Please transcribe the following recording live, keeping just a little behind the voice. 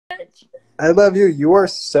much. I love you. You are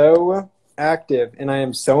so active, and I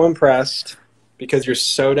am so impressed because you're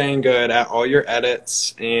so dang good at all your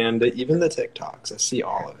edits and even the TikToks. I see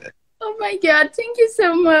all of it. Oh my God, thank you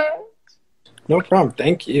so much. No problem.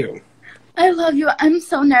 Thank you. I love you. I'm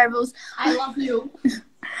so nervous. I love you.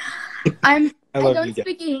 I love don't you guys.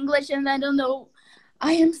 speak English and I don't know.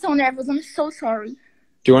 I am so nervous. I'm so sorry. Do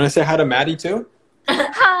you want to say hi to Maddie too?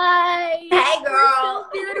 Hi. Hey, girl.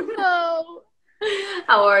 You're so beautiful.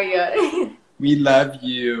 How are you? We love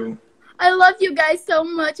you. I love you guys so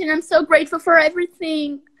much, and I'm so grateful for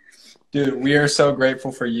everything. Dude, we are so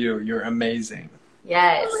grateful for you. You're amazing.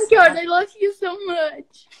 Yes. Oh my God, I love you so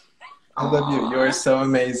much. I love you. You are so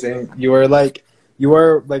amazing. You are like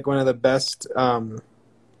one of the best.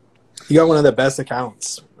 You got one of the best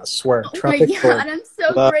accounts. I swear. Oh my God, I'm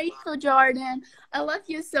so grateful, Jordan. I love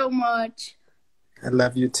you so much. I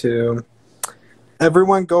love you too.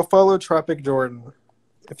 Everyone, go follow Tropic Jordan.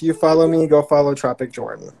 If you follow me, go follow Tropic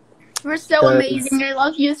Jordan. You're so amazing. I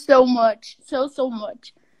love you so much. So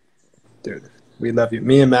much. Dude, we love you.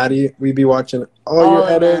 Me and Maddie, we be watching all your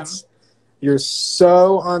edits. You're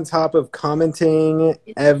so on top of commenting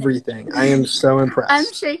everything. I am so impressed.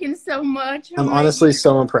 I'm shaking so much. I'm honestly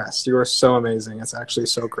so impressed. You are so amazing. It's actually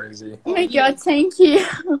so crazy. Oh my God, thank you.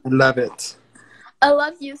 I love it. I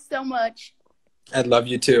love you so much. I love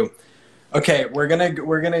you too. Okay, we're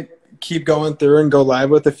gonna keep going through and go live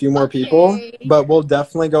with a few more people, but we'll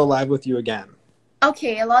definitely go live with you again.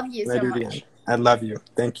 Okay, I love you so much. Again. I love you.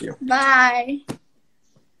 Thank you. Bye.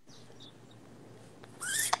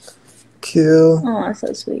 Cool. Oh, that's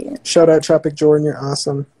so sweet. Shout out Tropic Jordan, you're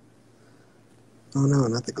awesome. Oh no,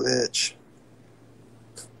 not the glitch.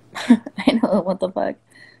 I know, what the fuck.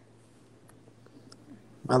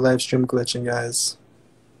 My live stream glitching, guys.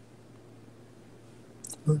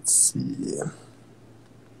 Let's see.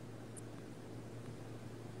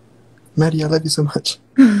 Maddie, I love you so much.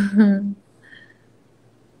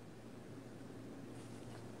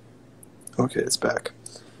 Okay, it's back.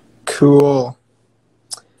 Cool.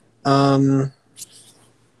 You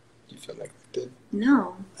feel like good?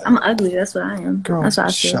 No, I'm ugly. That's what I am. Girl, that's what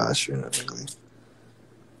I feel. shush, you're not ugly.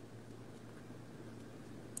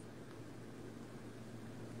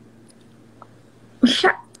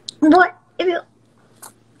 Shut. What?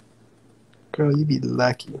 Girl, you be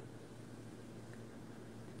lucky.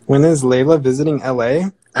 When is Layla visiting LA?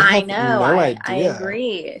 I know. No I idea.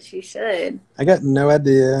 agree. She should. I got no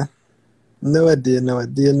idea. No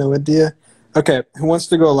idea. Okay, who wants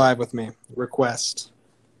to go live with me? Request.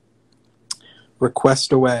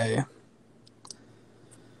 Request away.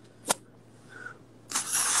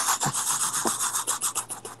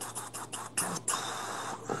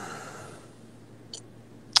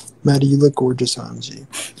 Maddie, you look gorgeous on G.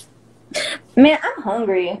 Man, I'm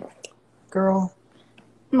hungry. Girl.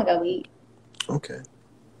 I'm gonna go eat. Okay.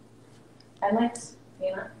 Alex,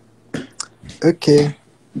 you know. Okay.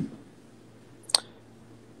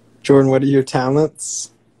 Jordan, what are your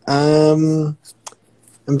talents? I'm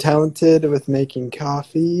talented with making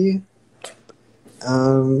coffee.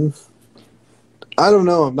 I don't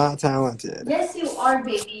know. I'm not talented. Yes, you are,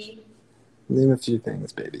 baby. Name a few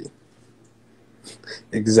things, baby.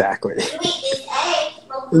 Exactly. Wait,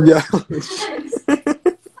 Yeah.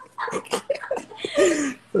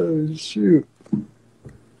 Oh, shoot.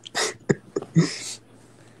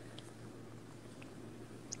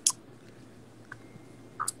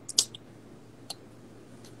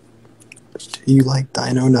 Do you like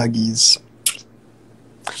Dino Nuggies?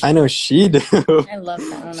 I know she do. I love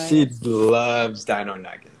Dino Nuggets. She loves Dino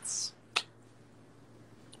Nuggets.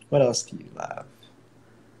 What else do you love?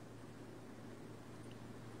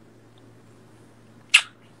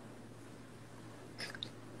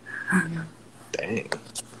 Dang.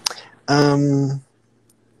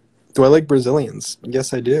 Do I like Brazilians?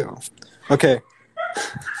 Yes, I do. Okay.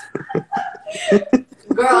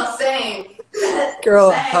 girl, same.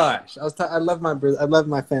 Girl, Same. hush. I love my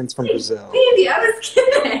fans from Brazil. Baby, I was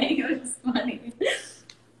kidding. It was funny.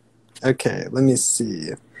 Okay, let me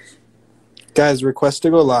see. Guys, request to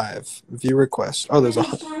go live. View request. Oh, there's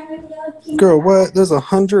girl. What? There's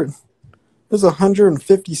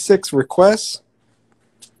 156 requests.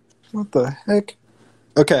 What the heck?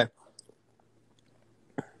 Okay.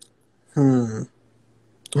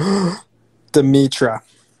 Demetra.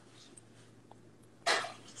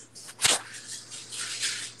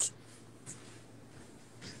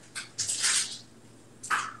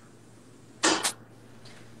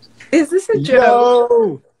 Is this a joke?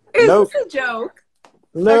 No. Is Nope. this a joke?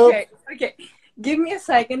 Nope. Okay. Give me a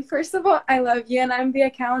second. First of all, I love you, and I'm the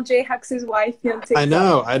account jhux's wife on TikTok. I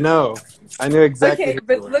know. I knew exactly. Okay,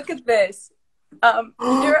 but look at this.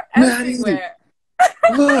 You're Maddie! everywhere.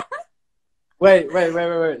 Look.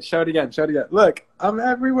 Wait. Show it again. Look, I'm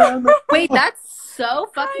everywhere on the Wait, that's so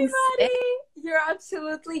Hi, fucking sick. Maddie. You're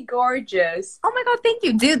absolutely gorgeous. Oh my god, thank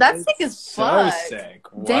you, dude. That's sick as so fuck. sick.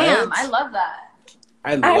 What? Damn, I love that.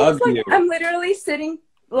 I I was love like, you. I'm literally sitting,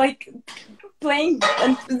 like, playing.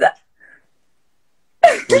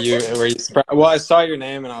 Were you surprised? Well, I saw your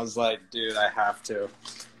name and I was like, dude, I have to.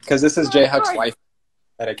 Because this is Oh J my Hux's God. wife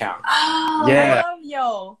that account. Oh, Yeah. I love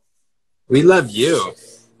you. We love you.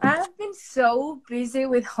 I've been so busy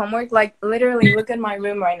with homework. Like, literally, look at my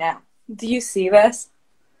room right now. Do you see this?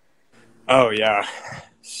 Oh, yeah.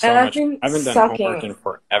 So And I've much. been I haven't done sucking. homework in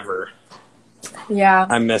forever. Yeah.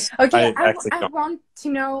 I miss. Okay, I actually I don't. want to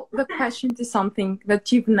know the question to something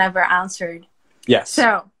that you've never answered. Yes.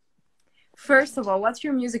 So, first of all, what's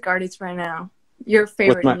your music artist right now? Your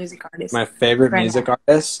favorite music artist? My favorite right music now.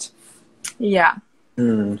 artist? Yeah.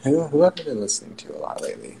 Who have I been listening to a lot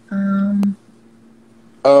lately?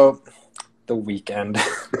 Oh, The Weeknd.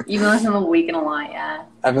 You've been listening to The Weeknd a lot, yeah.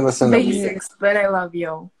 I've been listening to The Weeknd. Basics, but I love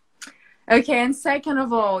you. Okay, and second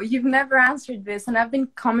of all, you've never answered this, and I've been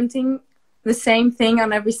commenting the same thing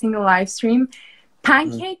on every single live stream.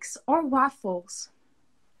 Pancakes or waffles?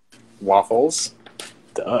 Waffles?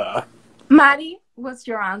 Duh. Maddie, what's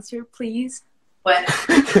your answer, please? What?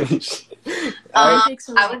 Pancakes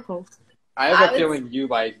or I would- waffles? I have I a would- feeling you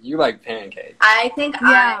like pancakes. I think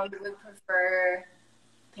Yeah. I would prefer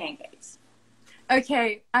pancakes.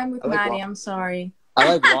 Okay, I'm with I like Maddie, waffles. I'm sorry.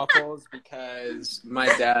 I like waffles because my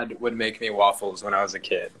dad would make me waffles when I was a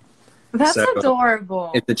kid. That's So,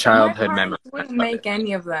 adorable. it's a childhood My memory. parents wouldn't make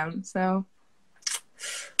any of them, so.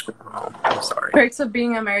 Oh, I'm sorry. Perks of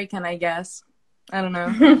being American, I guess. I don't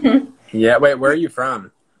know. Yeah, wait, where are you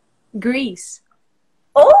from? Greece.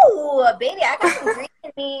 Oh, baby, I got some green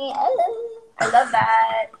in me. Oh, I love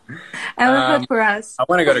that. I love that for us. I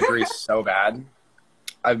want to go to Greece so bad.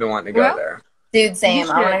 I've been wanting to go Well, there. Dude, same.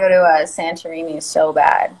 You I want to should. go to Santorini so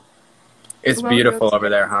bad. It's Well, beautiful go over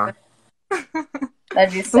there, huh?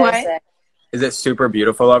 That'd be so What? sick. Is it super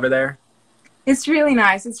beautiful over there? It's really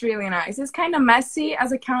nice. It's really nice. It's kind of messy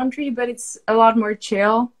as a country, but it's a lot more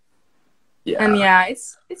chill. Yeah. And yeah,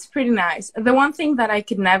 it's pretty nice. The one thing that I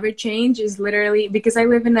could never change is literally, because I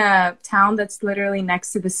live in a town that's literally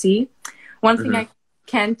next to the sea. One thing I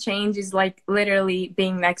can't change is like literally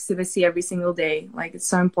being next to the sea every single day. Like, it's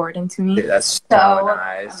so important to me. Dude, that's so So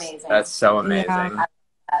nice. amazing. That's so amazing. Yeah.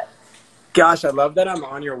 Gosh, I love that I'm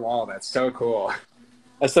on your wall. That's so cool.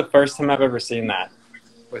 That's the first time I've ever seen that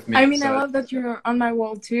with me. I mean, so I love that you're on my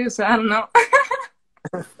wall too, so I don't know.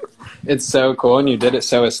 it's so cool, and you did it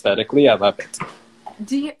so aesthetically. I love it.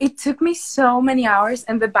 It took me so many hours,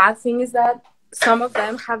 and the bad thing is that some of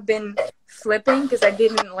them have been flipping because I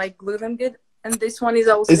didn't like glue them good. And this one is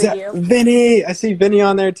also Is that you. Vinny? I see Vinny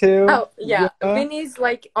on there too. Oh, yeah. Vinny's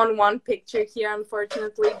like on one picture here,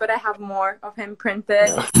 unfortunately, but I have more of him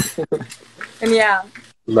printed. And yeah,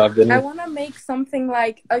 Love Vinny. I want to make something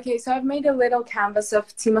like, okay, so I've made a little canvas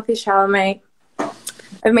of Timothy Chalamet.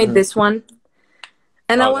 I've made this one.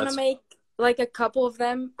 And I want to make like a couple of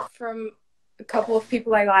them from a couple of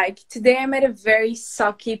people I like. Today I made a very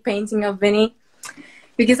sucky painting of Vinny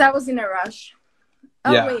because I was in a rush.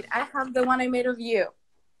 Oh, Yeah. wait, I have the one I made of you.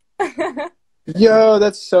 Yo,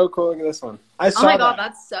 that's so cool. Look at this one. I saw Oh my god, that.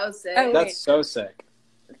 that's so sick. Oh, That's so sick.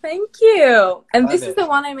 Thank you. And Love this it. is the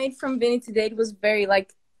one I made from Vinny today. It was very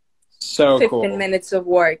like So 15 cool. minutes of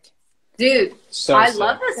work. Dude, So I sick.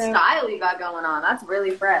 love the style you got going on. That's really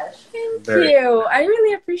fresh. Thank Very you. I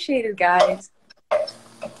really appreciate it, guys.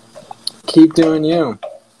 Keep doing you.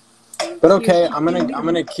 But you. okay, I'm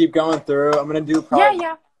gonna keep going through. I'm gonna do Yeah, probably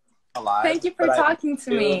yeah. a live. Thank you for but I talking to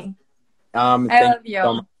do. me. Thank love you you.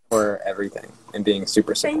 so much for everything and being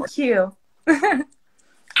super supportive. Thank you.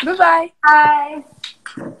 Bye-bye. Hi.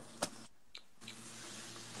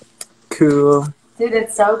 Cool. Dude,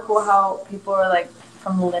 it's so cool how people are like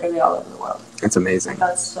from literally all over the world. It's amazing.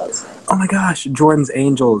 That's so sick. Oh my gosh, Jordan's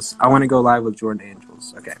Angels. I want to go live with Jordan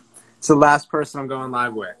Angels. Okay. It's the last person I'm going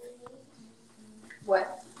live with.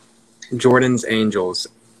 What? Jordan's Angels.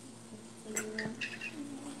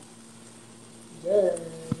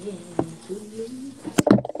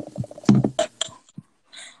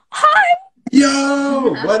 Hi.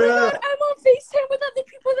 Yo, what up? I'm on FaceTime with other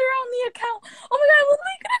people that are on the account. Oh my god, I'm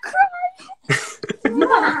literally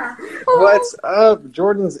gonna cry. What's up,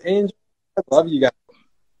 Jordan's Angels? I love you guys.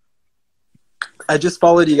 I just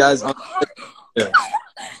followed you guys on. Yeah.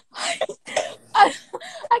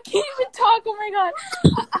 I can't even talk. Oh my god.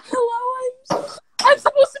 Hello, I'm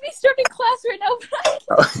supposed to be starting class right now,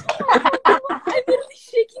 but I'm literally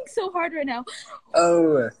shaking so hard right now.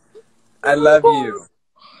 Oh, I love you.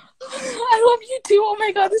 I love you too. Oh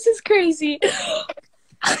my god, this is crazy. They're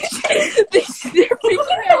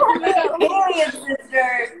freaking out. Oh my god. Alien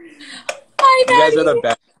sister. Hi, You guys are the Maddie.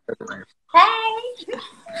 best. Hey.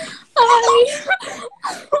 Hi.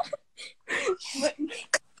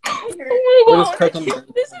 Oh We're my just god. cooking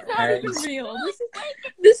This is not even eggs. real.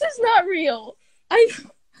 This is not real. This is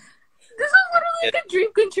literally like a dream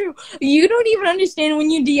come true. You don't even understand when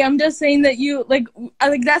you DM'd us saying that you like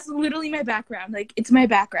that's literally my background. Like it's my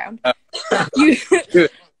background. You Dude,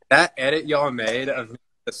 that edit y'all made of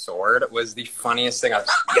the sword was the funniest thing I've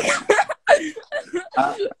seen.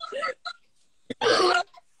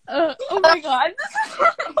 Oh my god.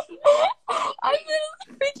 I'm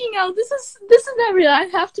literally freaking out. This is not real. I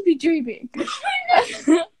have to be dreaming.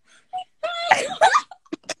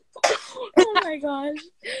 Oh my gosh.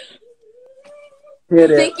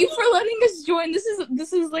 Thank you for letting us join. This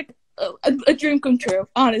is like a dream come true.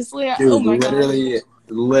 Honestly. Dude, Oh my god.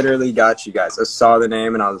 literally got you guys. I saw the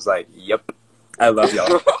name and I was like, yep. I love y'all.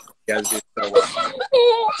 You guys do so well.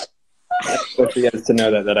 I want you guys to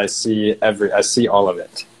know that I see all of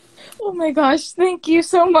it. Oh my gosh, thank you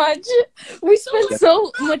so much. We spent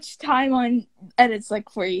so much time on edits like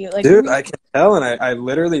for you. Like dude, I can tell, and I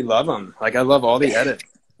literally love them. Like I love all the edits.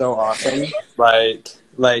 So awesome.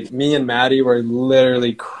 Like me and Maddie were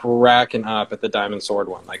literally cracking up at the Diamond Sword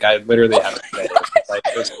one. Like I literally have to say it. Like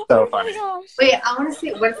it was so funny. gosh. Wait, I want to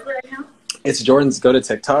see what's the right now. It's Jordan's go to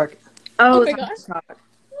TikTok. Oh it's my on gosh. TikTok.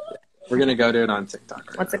 We're gonna go do it on TikTok.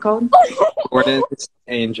 Right What's it called? Jordan's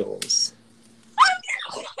Angels.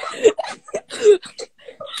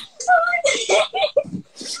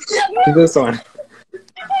 Do this one.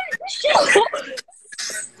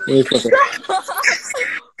 Let me flip it.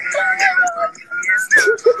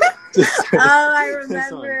 Oh, I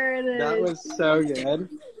This one. remember it. That was so good.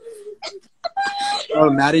 Oh,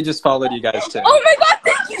 Maddie just followed you guys too. Oh my god,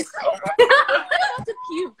 thank you so much. I'm about to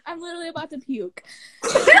puke. I'm literally about to puke.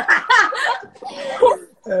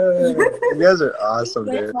 You guys are awesome,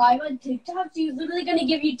 dude. Live on TikTok? She's literally gonna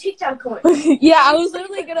give you TikTok coins. Yeah, I was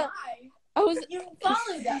literally gonna. You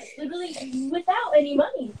followed us literally without any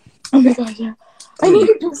money. Oh my god, yeah. I need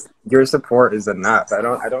to. Your support is enough. I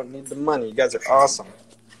don't need the money. You guys are awesome.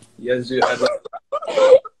 You guys do.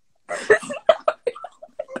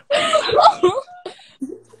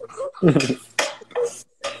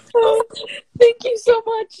 Thank you so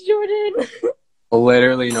much, Jordan.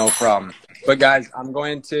 Literally no problem. But guys, I'm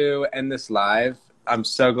going to end this live. I'm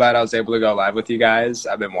so glad I was able to go live with you guys.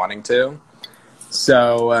 I've been wanting to.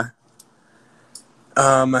 So,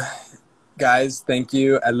 guys, thank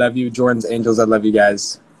you. I love you. Jordan's Angels, I love you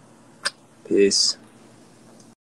guys. Peace.